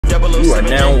You are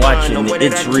now watching the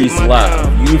It's Reese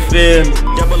Live. You feel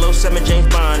me? 007 James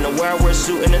Bond, the where we're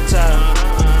suit and a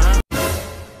tie.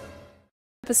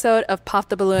 Episode of Pop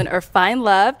the Balloon or Find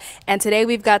Love, and today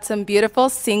we've got some beautiful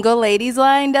single ladies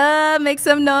lined up. Make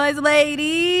some noise,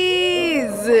 ladies.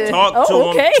 Talk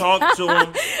to them. Talk to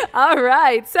them. All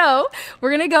right, so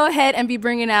we're gonna go ahead and be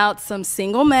bringing out some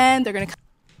single men. They're gonna.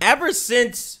 Ever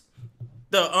since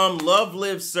the Love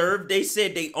Live Serve, they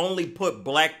said they only put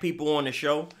black people on the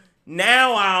show.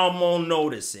 Now I'm on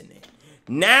noticing it.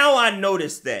 Now I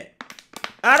noticed that.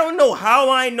 I don't know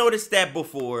how I noticed that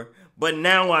before, but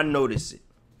now I notice it.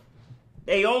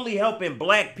 They only helping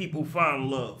black people find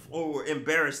love or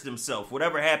embarrass themselves,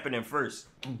 whatever happened first.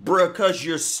 Bruh, cause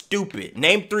you're stupid.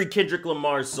 Name 3 Kendrick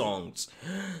Lamar songs.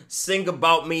 Sing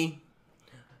About Me,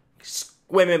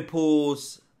 Swimming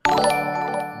Pools,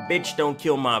 Bitch Don't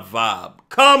Kill My Vibe.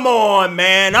 Come on,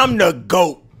 man, I'm the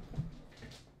GOAT.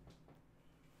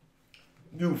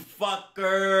 You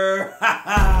fucker.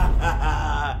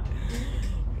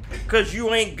 Cause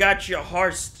you ain't got your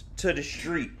hearts to the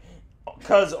street.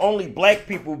 Cause only black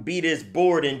people be this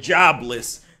bored and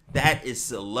jobless. That is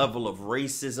a level of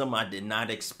racism I did not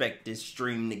expect this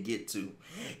stream to get to.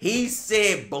 He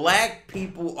said black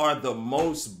people are the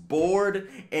most bored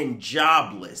and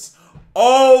jobless.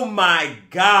 Oh my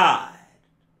God.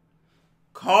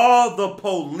 Call the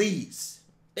police.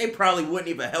 They probably wouldn't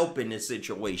even help in this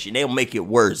situation. They'll make it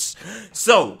worse.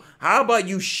 So, how about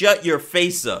you shut your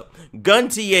face up? Gun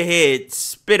to your head,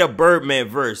 spit a Birdman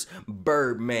verse.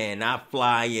 Birdman, I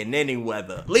fly in any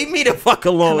weather. Leave me the fuck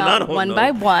alone. I don't know. One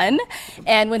by one.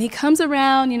 And when he comes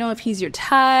around, you know, if he's your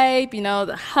type, you know,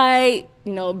 the height,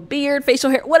 you know, beard,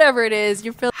 facial hair, whatever it is,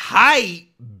 you're feeling height,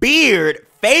 beard,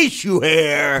 facial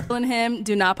hair. Him,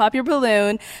 do not pop your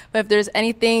balloon. But if there's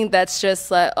anything that's just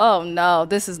like, oh no,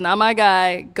 this is not my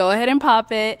guy, go ahead and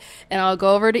pop it. And I'll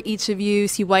go over to each of you,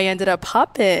 see why you ended up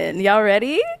popping. Y'all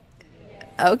ready?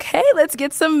 Okay, let's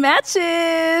get some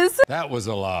matches. That was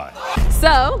a lie.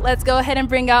 So let's go ahead and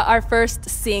bring out our first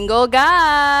single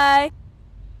guy.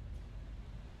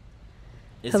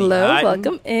 Is hello,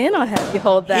 welcome in. I'll have you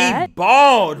hold that. He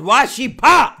bald. Why she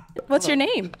pop? What's your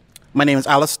name? My name is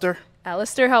Alistair.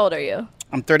 Alistair, how old are you?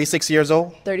 I'm 36 years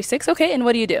old. 36, okay. And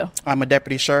what do you do? I'm a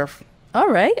deputy sheriff. All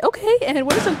right, okay. And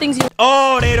what are some things you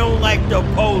Oh, they don't like the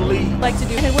police. like to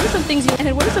do? And what are some things you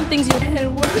and what are some things you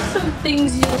and what are some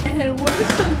things you and what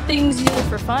are some things you do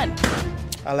for fun?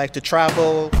 I like to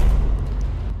travel.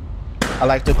 I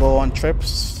like to go on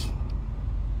trips.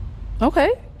 Okay.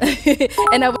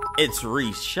 And now, It's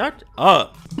Reese. Shut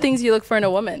up. things you look for in a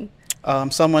woman.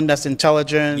 Someone that's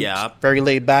intelligent, Yeah. very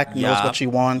laid back, knows Yeah. what she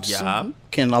wants, Yeah.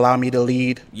 can allow me to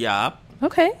lead. Yeah.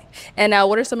 Okay. And now,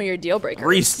 what are some of your deal breakers?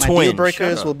 Reese My twin. deal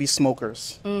breakers will be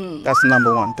smokers. That's the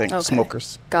number one thing, Okay.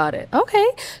 smokers. Got it. Okay.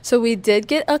 So we did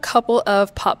get a couple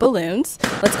of pop balloons.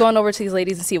 Let's go on over to these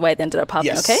ladies and see why they ended up popping,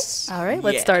 Yes. okay? All right,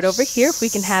 let's start over here. If we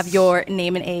can have your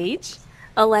name and age.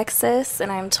 Alexis, and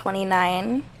I'm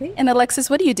 29. Okay. And Alexis,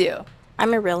 what do you do?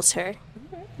 I'm a realtor.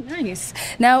 Nice.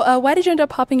 Now, why did you end up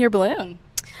popping your balloon?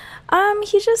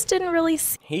 He just didn't really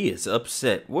He is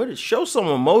upset. Show some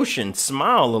emotion.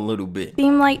 Smile a little bit.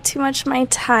 seem like too much my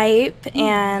type,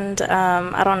 and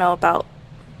I don't know about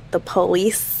the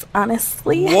police,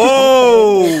 honestly.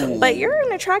 Whoa. But you're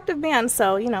an attractive man,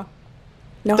 so, you know,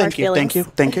 no hard Thank you, feelings.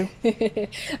 thank you, thank you.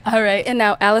 All right. And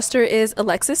now, Alistair, is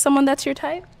Alexis someone that's your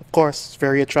type? Of course,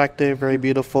 very attractive, very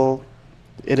beautiful.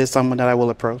 It is someone that I will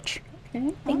approach.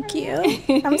 Thank you.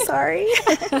 I'm sorry.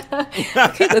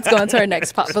 Okay, let's go on to our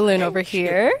next pop balloon over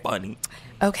here. Funny.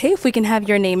 Okay, if we can have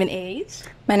your name and age.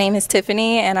 My name is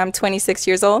Tiffany, and I'm 26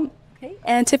 years old. Okay.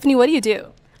 And Tiffany, what do you do?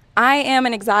 I am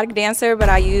an exotic dancer, but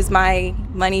I use my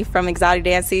money from exotic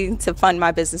dancing to fund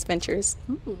my business ventures.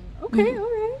 Okay, all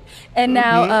right. And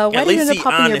now, why At did you least end he up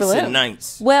popping your honest and balloon?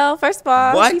 nice. Well, first of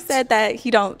all, What? he said that he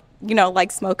don't,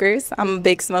 like smokers. I'm a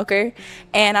big smoker,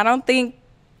 and I don't think,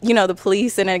 the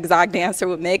police and an exotic dancer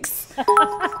would mix.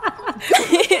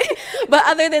 But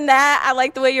other than that, I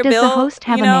like the way you're Does the built. host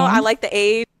have a man? I like the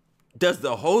age. Does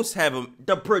the host have him?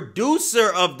 The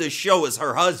producer of the show is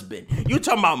her husband. You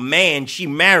talking about man, she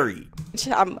married.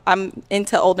 I'm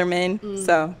into older men,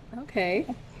 so. Okay,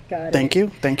 got it. Thank you,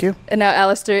 thank you. And now,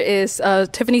 Alistair, is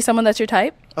Tiffany someone that's your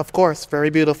type? Of course, very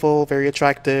beautiful, very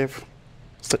attractive.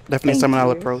 Definitely someone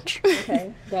I'll approach.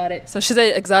 Okay, got it. So she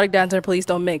said exotic dancer and police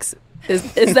don't mix. Is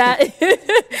that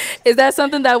is that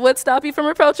something that would stop you from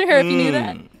approaching her if you knew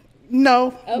that? No,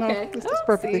 Okay. no, it's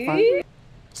perfectly fine.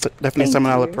 Definitely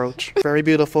someone I'll approach. Very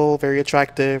beautiful, very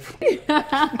attractive.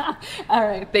 All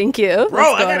right, thank you. Bro, Let's I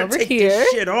go on gotta over take here.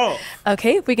 this shit off.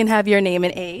 Okay, if we can have your name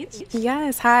and age.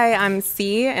 Yes. Hi, I'm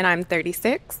C and I'm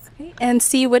 36. And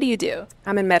C, what do you do?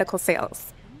 I'm in medical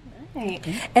sales.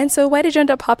 And so why did you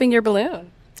end up popping your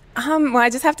balloon? Well, I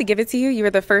just have to give it to you. You were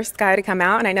the first guy to come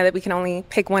out, and I know that we can only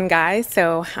pick one guy,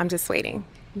 so I'm just waiting.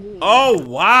 Oh,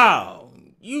 wow.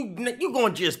 You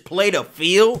gonna just play the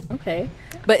field? Okay.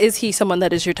 But is he someone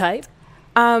that is your type?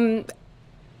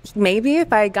 Maybe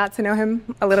if I got to know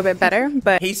him a little bit better,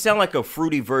 but He sound like a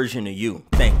fruity version of you.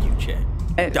 Thank you,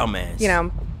 Chad. Dumbass. you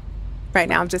know, right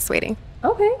now I'm just waiting.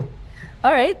 Okay.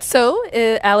 All right. So,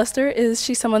 Alistair, is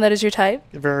she someone that is your type?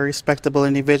 A very respectable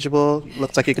individual.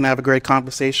 Looks like you can have a great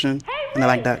conversation. And I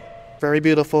like that. Very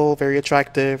beautiful, very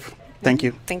attractive. Thank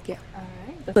you. Thank you.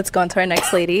 Let's go on to our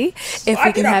next lady. If Why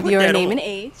we did can I have put your that name on? and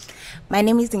age. My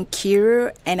name is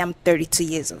Nkiru and I'm 32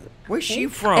 years old. Where's she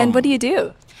from? And what do you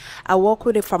do? I work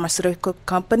with a pharmaceutical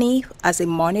company as a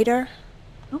monitor.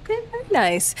 Okay, very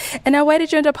nice. And now, why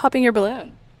did you end up popping your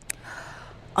balloon?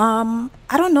 I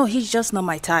don't know, he's just not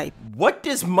my type. What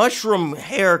this mushroom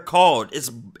hair called? It's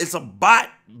a bop,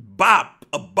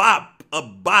 a bob.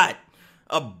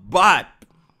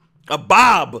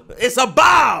 It's a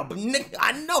bob.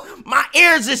 I know my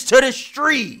ears is to the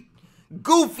street.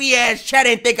 Goofy ass Chad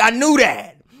didn't think I knew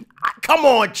that. Come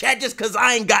on, Chad, just cause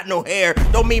I ain't got no hair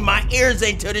don't mean my ears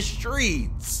ain't to the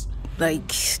streets. Like,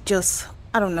 just,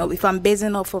 I don't know, if I'm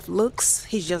basing off of looks,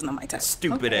 he's just not my type.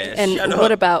 Stupid ass. And Shut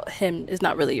what up. about him is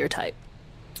not really your type?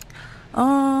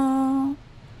 I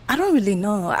don't really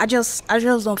know. I just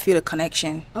don't feel a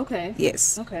connection. Okay.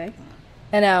 Yes. Okay.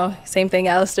 And now, same thing,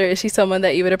 Alistair. Is she someone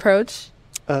that you would approach?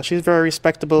 She's very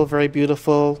respectable, very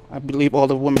beautiful. I believe all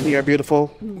the women here are beautiful.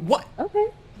 What? Okay.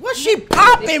 What's she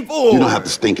popping for? You don't have to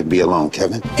stink and be alone,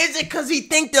 Kevin. Is it cause he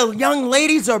think the young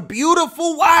ladies are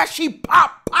beautiful? Why is she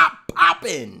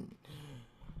popping?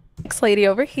 Next lady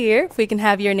over here, if we can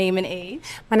have your name and age.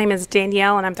 My name is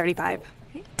Danielle and I'm 35.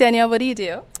 Danielle, what do you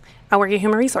do? I work in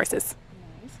human resources.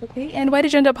 Okay. And why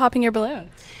did you end up popping your balloon?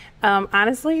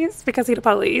 Honestly, it's because he's the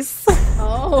police.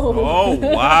 Oh,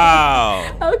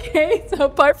 wow. Okay. So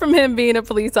apart from him being a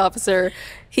police officer,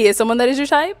 he is someone that is your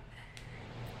type?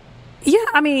 Yeah,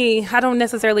 I mean, I don't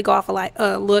necessarily go off of like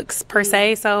looks per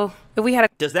se. So if we had a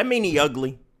Does that mean he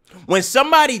ugly? When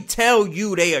somebody tell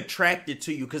you they attracted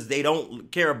to you because they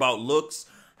don't care about looks,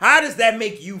 how does that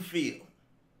make you feel?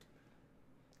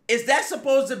 Is that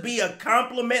supposed to be a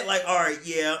compliment? Like, all right,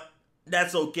 yeah,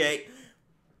 that's okay.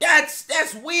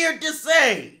 That's weird to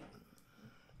say.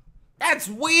 That's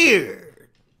weird.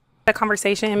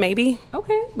 conversation, maybe.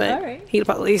 Okay. But all right. he the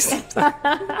police. So.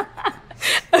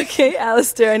 Okay,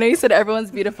 Alistair, I know you said everyone's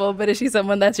beautiful, but is she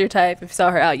someone that's your type? If you saw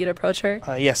her out, you'd approach her?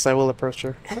 Yes, I will approach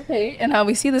her. Okay, and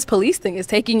we see this police thing is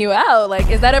taking you out.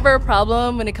 Like, is that ever a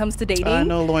problem when it comes to dating? I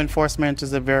know law enforcement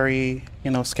is a very,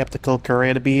 skeptical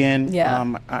career to be in.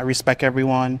 Yeah. I respect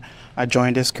everyone. I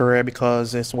joined this career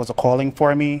because this was a calling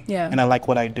for me. Yeah. And I like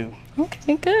what I do.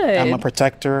 Okay, good. I'm a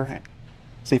protector.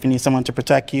 So if you need someone to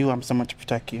protect you, I'm someone to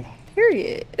protect you.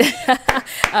 Period.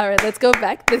 All right, let's go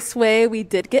back this way. We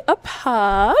did get a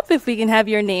pop. If we can have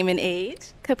your name and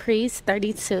age. Caprice,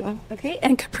 32. Okay,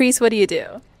 and Caprice, what do you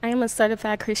do? I am a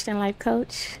certified Christian life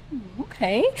coach.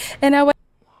 Okay, and now what?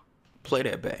 Play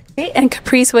that back. Okay, and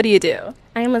Caprice, what do you do?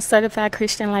 I am a certified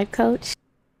Christian life coach.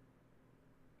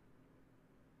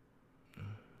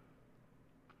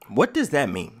 What does that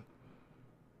mean?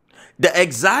 The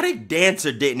exotic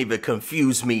dancer didn't even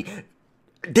confuse me.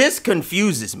 This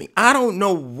confuses me. I don't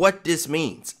know what this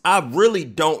means. I really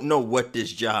don't know what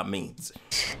this job means.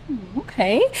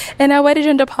 Okay. And now why did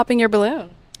you end up popping your balloon?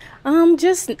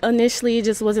 Just initially it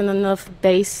just wasn't enough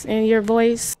bass in your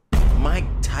voice. Mike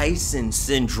Tyson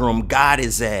syndrome got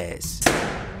his ass.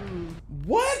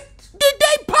 What did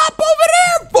they pop over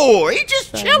there for? He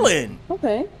just chilling.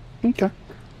 Okay. Okay.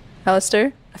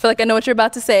 Alistair, I feel like I know what you're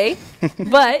about to say,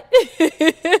 but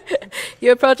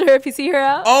you approach her if you see her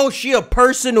out? Oh, she a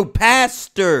personal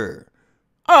pastor.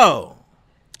 Oh.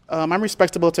 I'm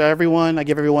respectable to everyone. I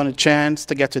give everyone a chance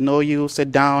to get to know you,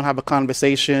 sit down, have a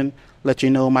conversation, let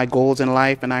you know my goals in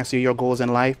life, and ask you your goals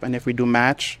in life. And if we do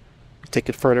match, take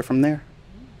it further from there.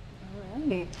 All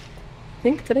right.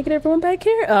 Did I get everyone back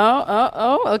here?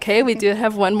 Oh, okay. We do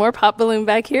have one more pop balloon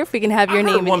back here. If we can have your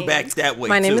name and one age. back that way.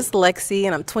 My name too. is Lexi,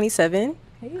 and I'm 27.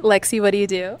 Okay. Lexi, what do you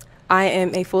do? I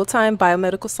am a full-time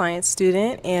biomedical science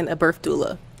student and a birth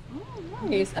doula.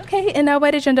 Nice. Okay, and now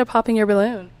why did you end up popping your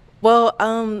balloon? Well,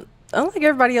 unlike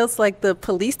everybody else, like the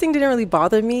police thing didn't really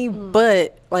bother me,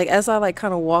 but like as I like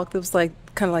kind of walked, it was like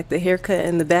kind of like the haircut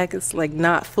in the back is like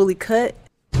not fully cut.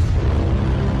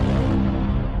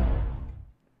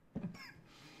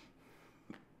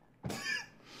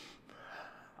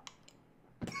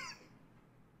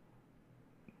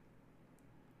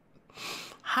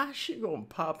 How she gonna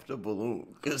pop the balloon?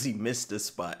 Because he missed the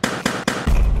spot.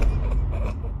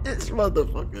 This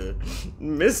motherfucker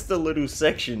missed a little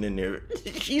section in there.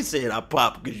 She said I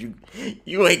popped because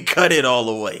you ain't cut it all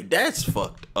the way. That's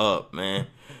fucked up, man.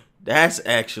 That's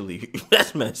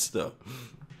messed up.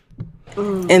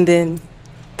 And then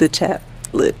the chap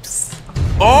lips.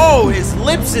 Oh, his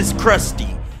lips is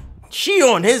crusty. She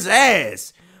on his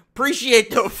ass. Appreciate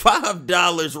the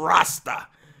 $5, Rasta.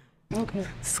 Okay.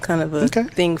 It's kind of a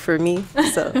thing for me.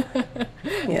 So,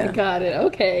 yeah. Got it.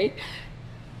 Okay.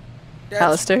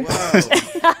 Alistair.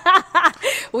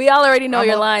 We all already know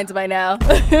your lines by now.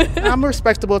 I'm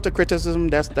respectable to criticism.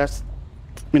 That's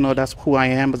who I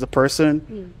am as a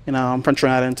person. I'm from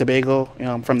Trinidad and Tobago.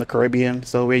 I'm from the Caribbean,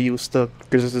 so we're used to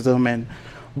criticism.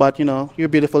 But you're a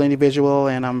beautiful individual,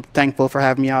 and I'm thankful for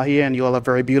having me out here. And you all are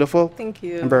very beautiful. Thank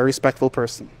you. I'm a very respectful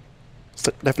person.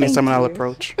 So definitely someone I'll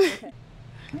approach.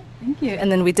 Thank you.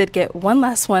 And then we did get one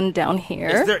last one down here.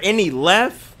 Is there any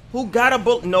left? Who got a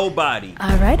book? Nobody.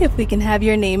 All right, if we can have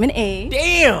your name and age.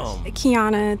 Damn.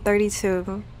 Kiana,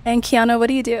 32. And Kiana, what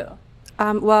do you do?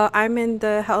 Well, I'm in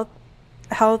the health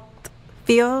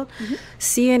field,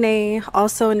 CNA,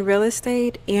 also in real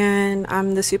estate, and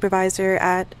I'm the supervisor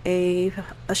at a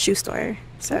shoe store.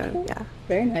 So, yeah.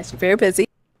 Very nice. Very busy.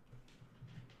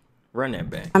 Run that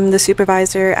back. I'm the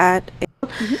supervisor at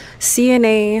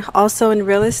CNA, also in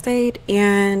real estate,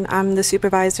 and I'm the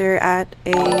supervisor at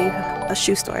a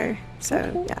shoe store.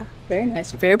 So, yeah. Very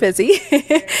nice. Very busy.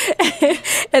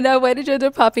 And why did you end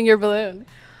up popping your balloon?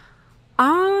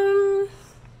 I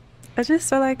just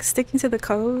felt like sticking to the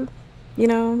code.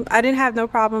 I didn't have no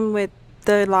problem with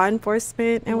the law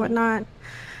enforcement and whatnot,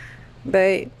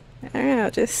 but I don't know,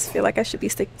 just feel like I should be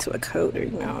sticking to a code,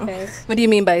 Okay. What do you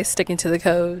mean by sticking to the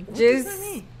code?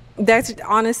 That's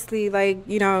honestly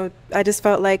I just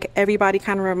felt like everybody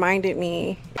kind of reminded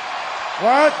me.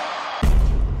 What?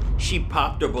 She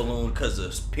popped her balloon because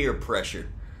of peer pressure.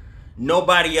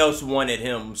 Nobody else wanted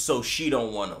him, so she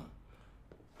don't want him.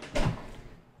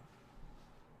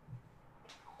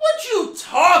 What you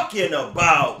talking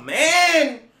about,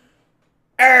 man?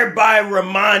 Everybody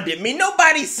reminded me.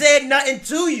 Nobody said nothing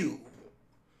to you.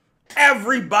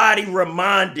 Everybody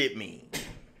reminded me.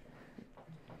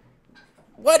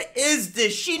 What is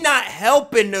this? She not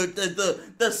helping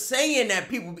the saying that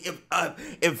people,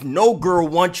 if no girl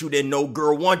wants you, then no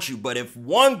girl wants you. But if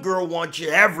one girl wants you,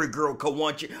 every girl could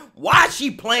want you. Why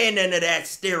she playing into that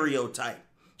stereotype?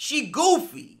 She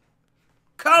goofy.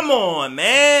 Come on,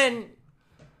 man.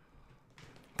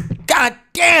 God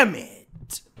damn it.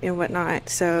 And whatnot.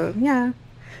 So, yeah.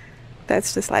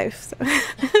 That's just life. So.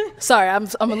 Sorry, I'm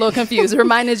a little confused.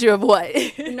 Reminded you of what?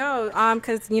 No,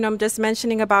 because I'm just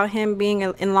mentioning about him being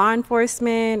in law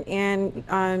enforcement,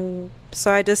 and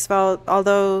so I just felt,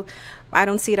 although I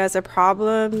don't see it as a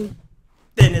problem,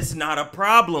 then it's not a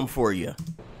problem for you.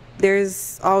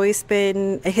 There's always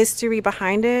been a history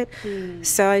behind it,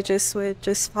 so I just would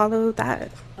just follow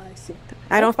that. I see.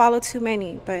 I don't follow too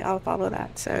many, but I'll follow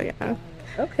that. So yeah.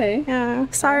 Okay. Yeah.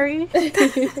 Sorry.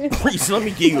 Please let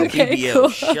me give you a BBL. Cool.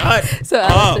 Shut so, up.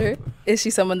 Alistair, is she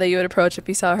someone that you would approach if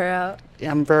you saw her out?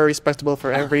 Yeah, I'm very respectable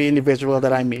for every individual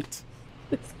that I meet.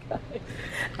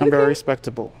 I'm very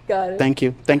respectable. Got it. Thank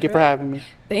you. Thank you for having me.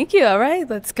 Thank you. All right,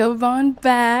 let's go on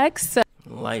back. So,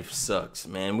 life sucks,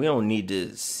 man. We don't need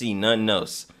to see nothing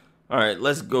else. All right,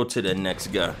 let's go to the next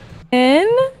guy. and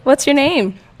what's your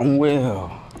name? I'm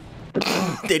Will.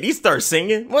 Did he start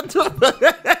singing? What talking about?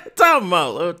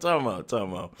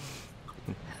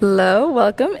 Hello,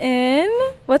 welcome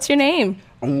in. What's your name?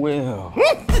 I'm Will.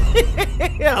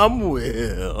 I'm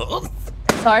Will.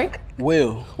 Sorry?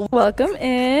 Will. Welcome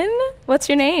in. What's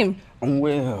your name? I'm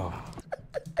Will.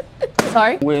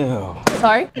 Sorry? Will.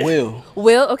 Sorry? Will.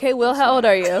 Will, okay, Will, how old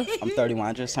are you? I'm 31.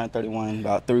 I just turned 31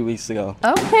 about 3 weeks ago.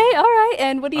 Okay, all right.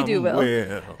 And what do you do, Will?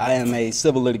 I am a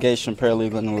civil litigation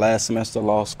paralegal in the last semester of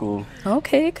law school.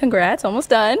 Okay, congrats. Almost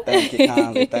done. Thank you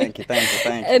kindly. Thank you.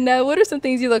 And what are some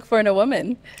things you look for in a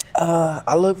woman?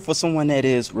 I look for someone that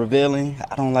is revealing.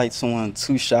 I don't like someone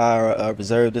too shy or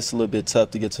reserved. It's a little bit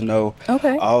tough to get to know.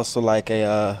 Okay. I also like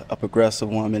a progressive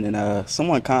woman and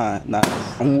someone kind.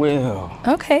 I'm Will.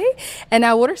 Okay. And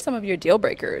now what are some of your deal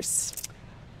breakers?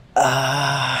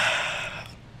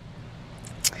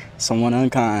 Someone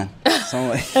unkind.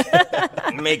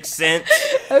 Makes sense.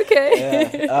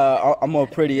 Okay. Yeah. I'm a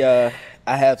pretty, I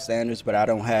have standards, but I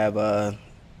don't have,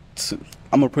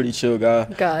 I'm a pretty chill guy.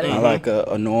 Got it. I like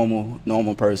a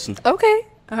normal person. Okay.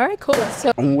 All right, cool.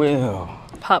 So I'm Will.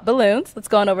 Pop balloons. Let's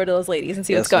go on over to those ladies and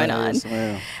see what's going on. Yes,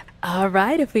 ma'am. All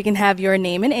right, if we can have your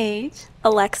name and age.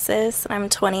 Alexis, I'm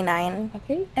 29.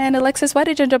 Okay. And Alexis, why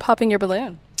did you end up popping your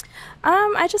balloon?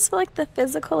 I just feel like the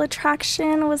physical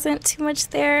attraction wasn't too much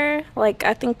there. Like,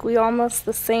 I think we almost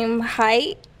the same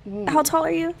height. How tall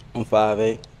are you? I'm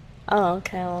 5'8". Oh,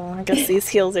 okay. Well, I guess these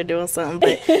heels are doing something,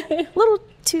 but a little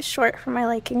too short for my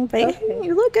liking, but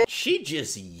you look good. She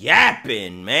just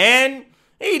yapping, man.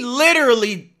 He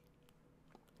literally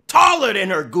taller than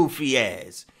her goofy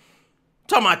ass.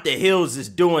 Talking about the heels is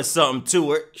doing something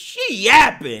to her. She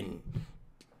yapping.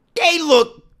 They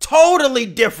look totally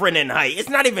different in height. It's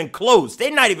not even close.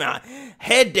 They're not even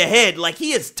head to head. Like,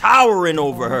 he is towering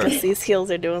over her. I guess these heels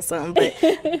are doing something, but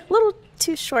a little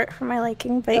too short for my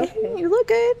liking, but you look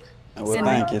good. Well,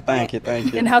 thank you.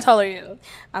 And how tall are you?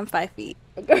 I'm 5 feet.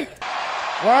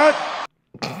 What?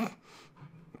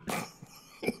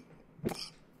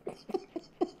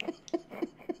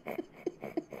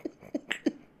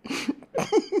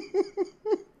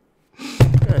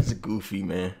 That's goofy,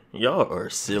 man. Y'all are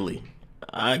silly.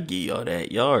 I give y'all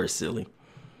that. Y'all are silly.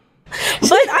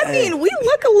 But, I mean, we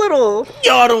look a little...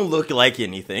 Y'all don't look like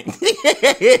anything.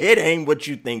 It ain't what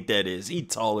you think that is. He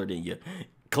taller than you,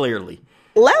 clearly.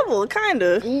 Level, kind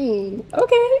of.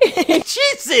 Okay. She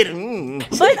said,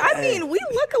 But, I mean, we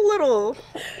look a little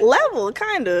level,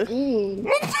 kind of.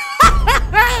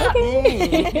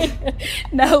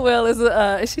 Now, Will,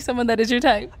 is she someone that is your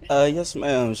type? Yes,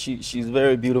 ma'am. She's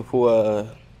very beautiful.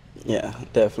 Yeah,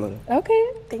 definitely.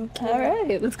 Okay. Thank you. All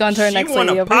right. Let's go on to our She next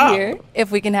wanna lady over pop. here. If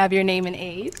we can have your name and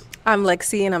age. I'm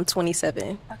Lexi and I'm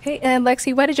 27. Okay. And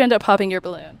Lexi, why did you end up popping your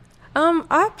balloon?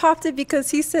 I popped it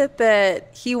because he said that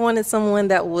he wanted someone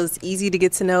that was easy to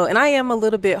get to know, and I am a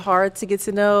little bit hard to get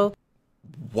to know.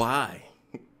 Why?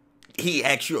 He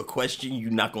asked you a question, you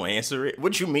not gonna answer it?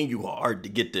 What you mean you hard to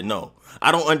get to know?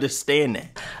 I don't understand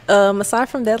that. Aside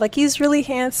from that, like, he's really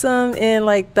handsome, and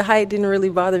like the height didn't really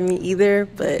bother me either,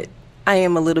 but I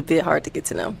am a little bit hard to get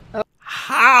to know.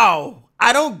 How?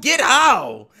 I don't get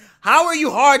how. How are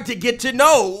you hard to get to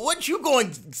know? What, you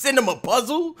going to send him a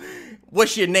puzzle?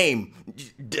 What's your name?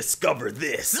 Discover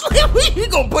this. You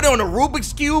gonna put it on a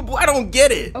Rubik's Cube? I don't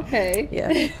get it. Okay.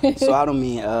 Yeah. So I don't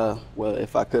mean, well,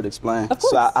 if I could explain.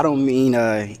 So I don't mean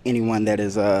anyone that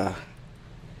is, I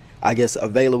guess,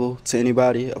 available to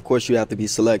anybody. Of course, you have to be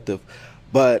selective.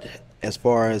 But as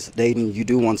far as dating, you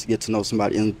do want to get to know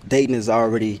somebody. And dating is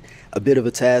already a bit of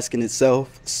a task in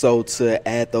itself. So to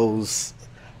add those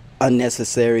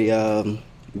unnecessary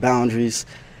boundaries,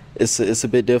 it's a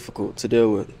bit difficult to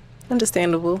deal with.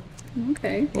 Understandable.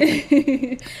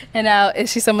 Okay. And now, is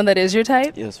she someone that is your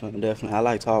type? Yes, ma'am, definitely. I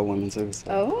like tall women too. So.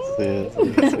 Oh.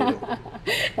 Yeah.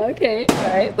 Okay. All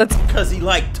right. Let's Cause he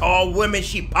like tall women,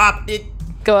 she popped it.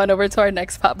 go on over to our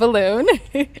next pop balloon.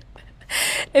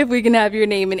 If we can have your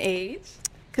name and age.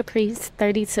 Caprice,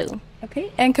 32.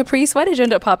 Okay. And Caprice, why did you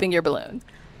end up popping your balloon?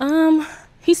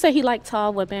 He said he liked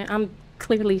tall women. I'm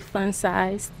clearly fun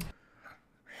sized.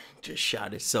 Just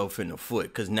shot herself in the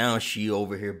foot, cause now she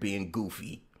over here being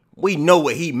goofy. We know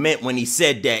what he meant when he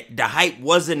said that the height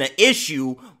wasn't an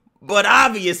issue, but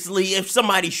obviously if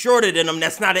somebody's shorter than him,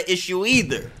 that's not an issue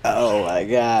either. Oh my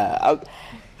God.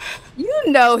 You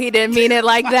know he didn't mean it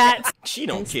like that. She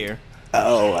don't care.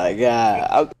 Oh my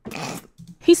God.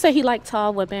 He said he liked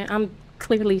tall women. I'm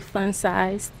clearly fun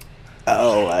sized.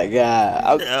 Oh my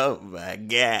God. Oh my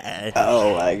God.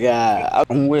 Oh my God.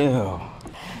 Well.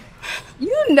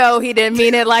 You know he didn't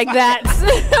mean it like that.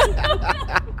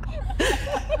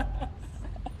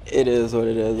 It is what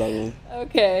it is. I mean.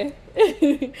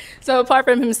 Okay. So apart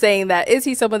from him saying that, is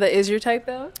he someone that is your type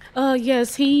though?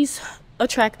 Yes, he's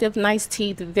attractive, nice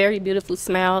teeth, very beautiful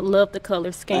smile, love the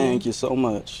color skin. Thank you so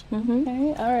much.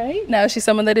 Okay, all right. Now is she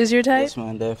someone that is your type? Yes,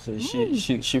 man, definitely.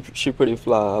 She pretty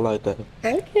fly. I like that.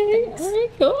 Okay, all right,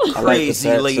 cool. I like the Crazy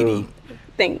tattoo. lady.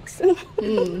 Thanks.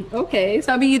 Okay,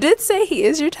 so I mean, you did say he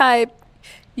is your type.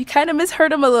 You kind of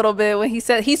misheard him a little bit when he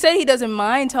said he doesn't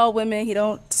mind tall women. He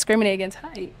don't discriminate against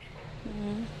height.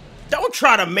 Don't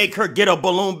try to make her get a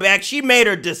balloon back. She made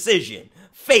her decision.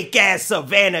 Fake ass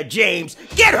Savannah James.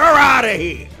 Get her out of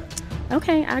here.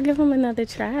 Okay, I'll give him another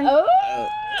try. Oh,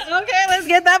 okay, let's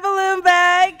get that balloon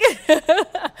back.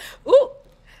 Ooh.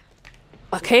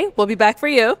 Okay, we'll be back for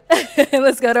you.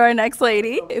 Let's go to our next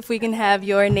lady. If we can have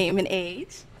your name and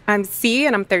age. I'm C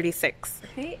and I'm 36.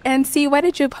 Okay, and C, why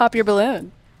did you pop your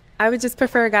balloon? I would just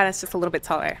prefer a guy that's just a little bit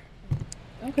taller.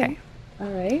 Okay. All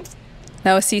right.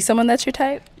 Now, is C someone that's your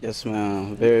type? Yes,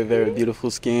 ma'am. Very, very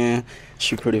beautiful skin.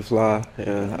 She pretty fly.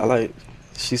 Yeah, I like.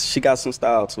 She got some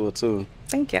style to her too.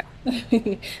 Thank you.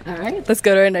 All right. Let's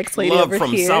go to our next lady Love over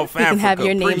from here. South We can have Africa.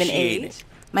 your name and Appreciate age. it.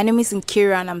 My name is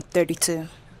Nkira and I'm 32.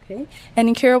 Okay. And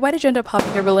Nkira, why did you end up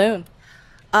popping your balloon?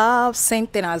 Same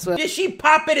thing as well. Did she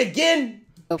pop it again?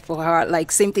 For her,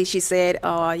 like same thing she said.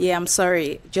 Yeah, I'm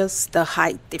sorry, just the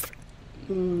height difference.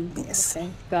 Yes. Okay,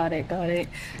 got it.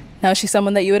 Now, is she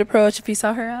someone that you would approach if you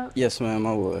saw her out? Yes, ma'am,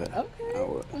 I would. Okay. I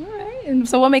would. All right. And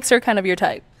so, what makes her kind of your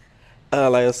type?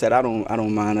 Like I said, I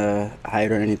don't mind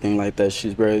height or anything like that.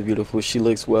 She's very beautiful. She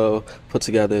looks well put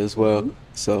together as well.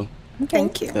 So,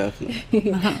 Thank you.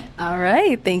 definitely. All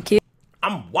right, thank you.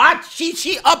 I'm watching.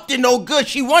 She up to no good.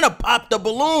 She wanna pop the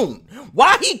balloon.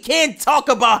 Why he can't talk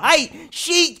about height?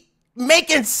 She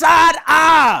making side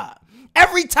eye.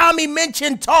 Every time he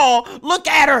mentioned tall, look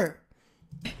at her.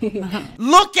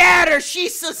 Look at her.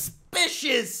 She's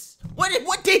suspicious.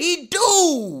 What did he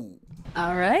do?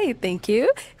 All right, thank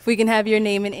you. If we can have your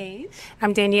name and age.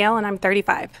 I'm Danielle, and I'm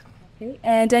 35. Okay.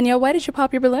 And Danielle, why did you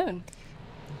pop your balloon?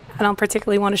 I don't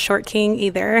particularly want a short king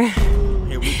either.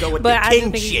 Here we go with But the I king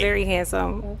do think shit. he's very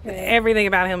handsome. Everything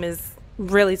about him is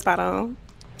really spot on.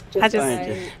 Thank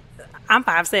you. I'm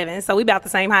 5'7", so we about the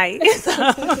same height.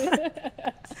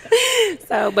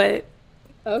 But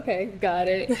Okay, got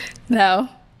it. Now,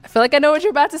 I feel like I know what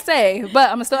you're about to say, but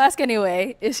I'm gonna still ask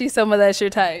anyway. Is she someone that's your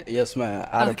type? Yes, ma'am.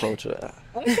 I'd approach her.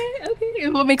 Okay.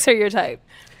 And what makes her your type?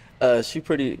 She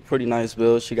pretty nice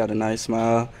build. She got a nice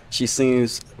smile. She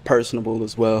seems personable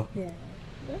as well.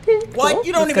 What? Cool.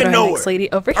 You don't Let's go even to our know next her.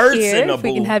 lady over here. If we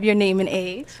Personable. can have your name and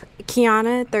age.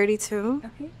 Kiana, 32.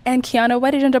 And Kiana,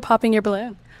 why did you end up popping your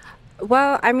balloon?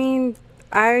 Well, I mean,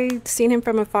 I seen him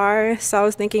from afar, so I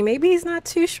was thinking maybe he's not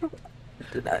too short.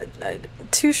 But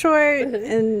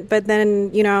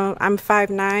then I'm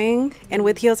 5'9", and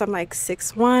with heels I'm like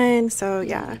 6'1", so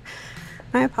yeah,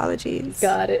 my apologies.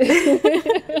 Got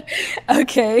it.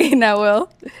 Okay, now Will,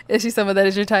 is she someone that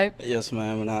is your type? Yes,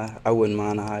 ma'am, and I wouldn't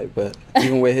mind the height, but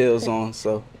even with heels on,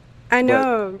 so. I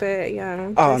know, but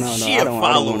yeah. Oh no, She I a don't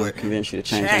follower. want to convince you to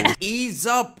change Chat, things. ease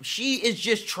up. She is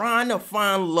just trying to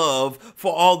find love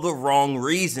for all the wrong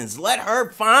reasons. Let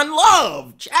her find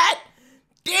love, chat.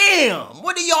 Damn,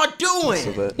 what are y'all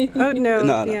doing? Oh no,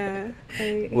 No.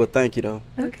 yeah. Well, thank you though.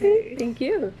 Okay, thank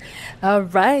you. All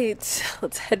right,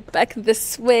 let's head back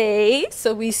this way.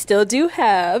 So we still do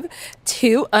have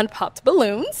 2 unpopped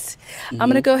balloons. I'm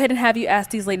gonna go ahead and have you ask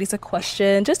these ladies a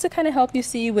question just to kind of help you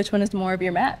see which one is more of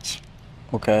your match.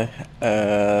 Okay.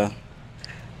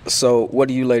 So what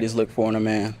do you ladies look for in a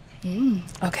man?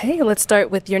 Okay, let's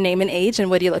start with your name and age, and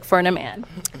what do you look for in a man?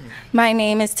 My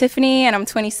name is Tiffany, and I'm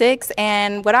 26.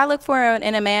 And what I look for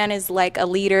in a man is like a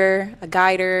leader, a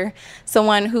guider,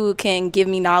 someone who can give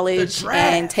me knowledge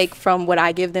and take from what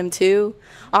I give them too.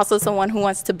 Also, someone who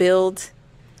wants to build,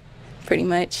 pretty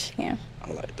much. Yeah.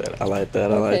 I like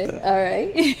that. All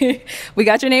right. We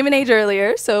got your name and age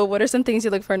earlier. So, what are some things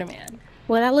you look for in a man?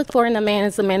 What I look for in a man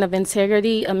is a man of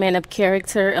integrity, a man of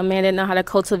character, a man that know how to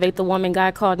cultivate the woman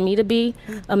God called me to be,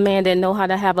 a man that know how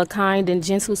to have a kind and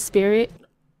gentle spirit.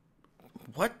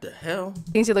 What the hell?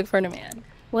 Things you look for in a man.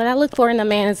 What I look for in a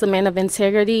man is a man of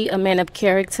integrity, a man of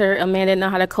character, a man that know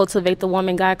how to cultivate the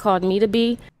woman God called me to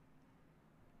be.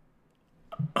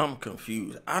 I'm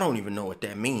confused. I don't even know what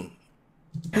that means.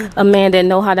 A man that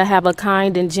know how to have a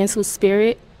kind and gentle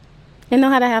spirit and know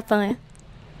how to have fun.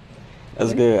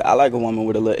 That's good. I like a woman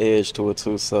with a little edge to it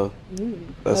too. So.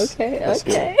 That's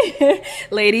Okay.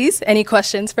 Ladies, any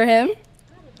questions for him?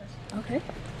 Okay.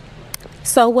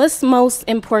 So what's most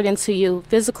important to you,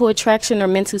 physical attraction or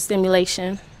mental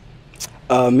stimulation?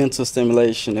 Mental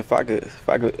stimulation. If I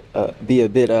could be a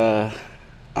bit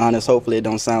honest, hopefully it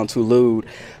don't sound too lewd,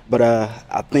 but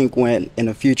I think when in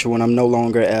the future when I'm no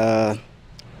longer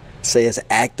say as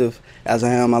active as I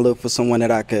am, I look for someone that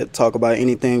I could talk about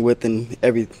anything with and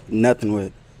nothing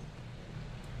with.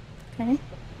 Okay.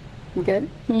 You good?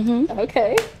 Mm-hmm.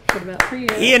 Okay. What about for you?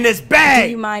 He in this bag.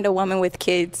 Do you mind a woman with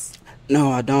kids?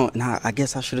 No, I don't. And I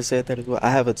guess I should have said that as well.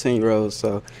 I have a 10-year-old,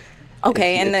 so.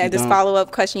 Okay, if and you this don't-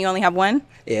 follow-up question, you only have one?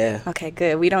 Yeah. Okay,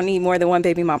 good. We don't need more than one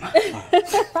baby mama.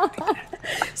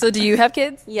 So do you have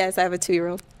kids? Yes, I have a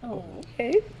 2-year-old. Oh,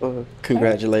 okay. Well,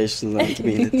 congratulations on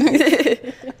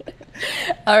being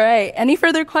All right. Any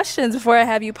further questions before I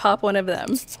have you pop one of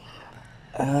them?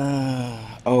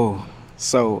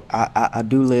 So I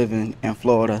do live in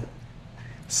Florida.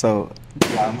 So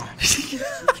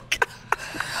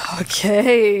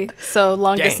Okay. So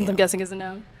long Damn. distance, I'm guessing, is a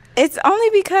no. It's only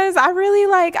because I really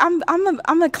like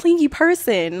I'm a clingy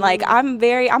person. Like I'm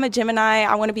a Gemini.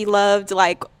 I want to be loved.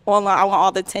 Like I want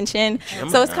all the attention.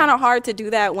 So it's kind of hard to do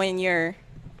that when you're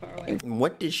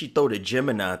What did she throw the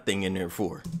Gemini thing in there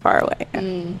for? far away.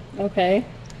 Okay.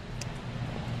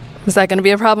 Is that going to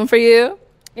be a problem for you?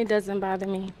 It doesn't bother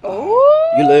me.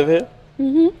 you live here?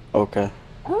 Mm-hmm. Okay.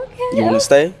 Okay. You want to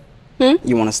stay?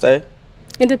 You want to stay?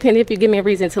 It depends if you give me a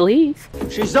reason to leave.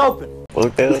 She's open.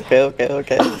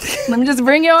 Okay. Let me just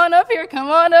bring you on up here. Come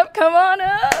on up.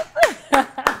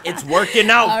 It's working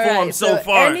out All for right, him so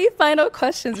far. Any final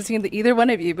questions between either one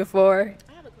of you before?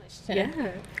 I have a question.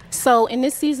 Yeah. So, in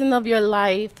this season of your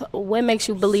life, what makes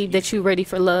you believe that you're ready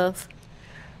for love?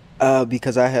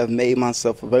 Because I have made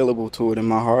myself available to it, and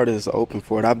my heart is open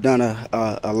for it. I've done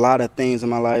a lot of things in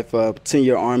my life.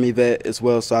 10-year Army vet as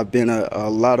well, so I've been a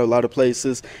lot of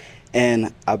places,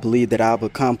 and I believe that I've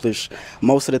accomplished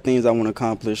most of the things I want to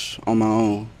accomplish on my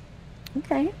own.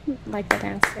 Okay, like that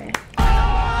answer.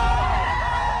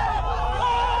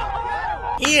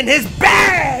 He in his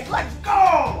bag. Let's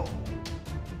go.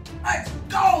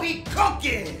 He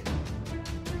cooking.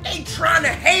 They trying to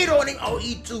hate on him. Oh,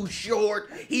 he too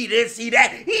short. He this, he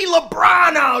that. He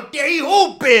LeBron out there. He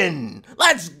hooping.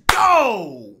 Let's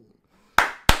go.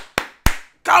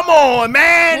 Come on,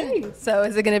 man. Hey, so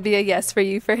is it going to be a yes for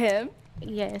you for him?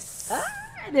 Yes.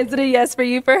 And is it a yes for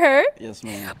you for her? Yes,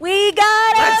 ma'am. We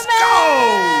got Let's go.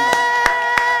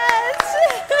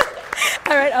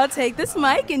 All right, I'll take this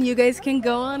mic and you guys can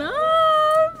go on up.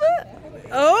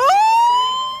 Oh!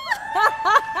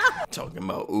 Talking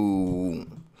about, ooh.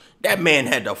 That man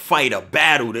had to fight a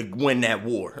battle to win that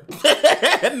war.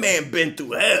 That man been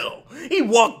through hell. He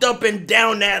walked up and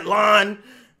down that line.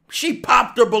 She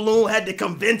popped her balloon, had to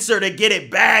convince her to get it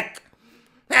back.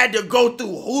 Had to go through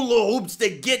hula hoops to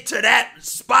get to that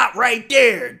spot right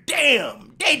there.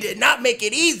 Damn, they did not make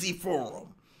it easy for him.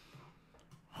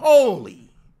 Holy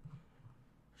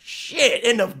shit,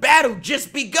 and the battle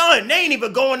just begun. They ain't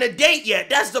even going to date yet.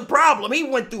 That's the problem. He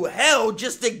went through hell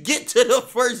just to get to the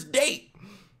first date.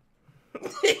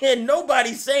 And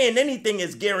nobody's saying anything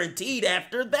is guaranteed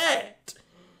after that.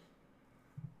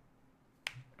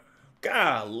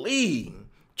 Golly.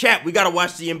 Chat, we gotta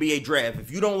watch the NBA draft. If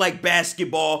you don't like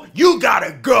basketball, you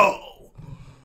gotta go.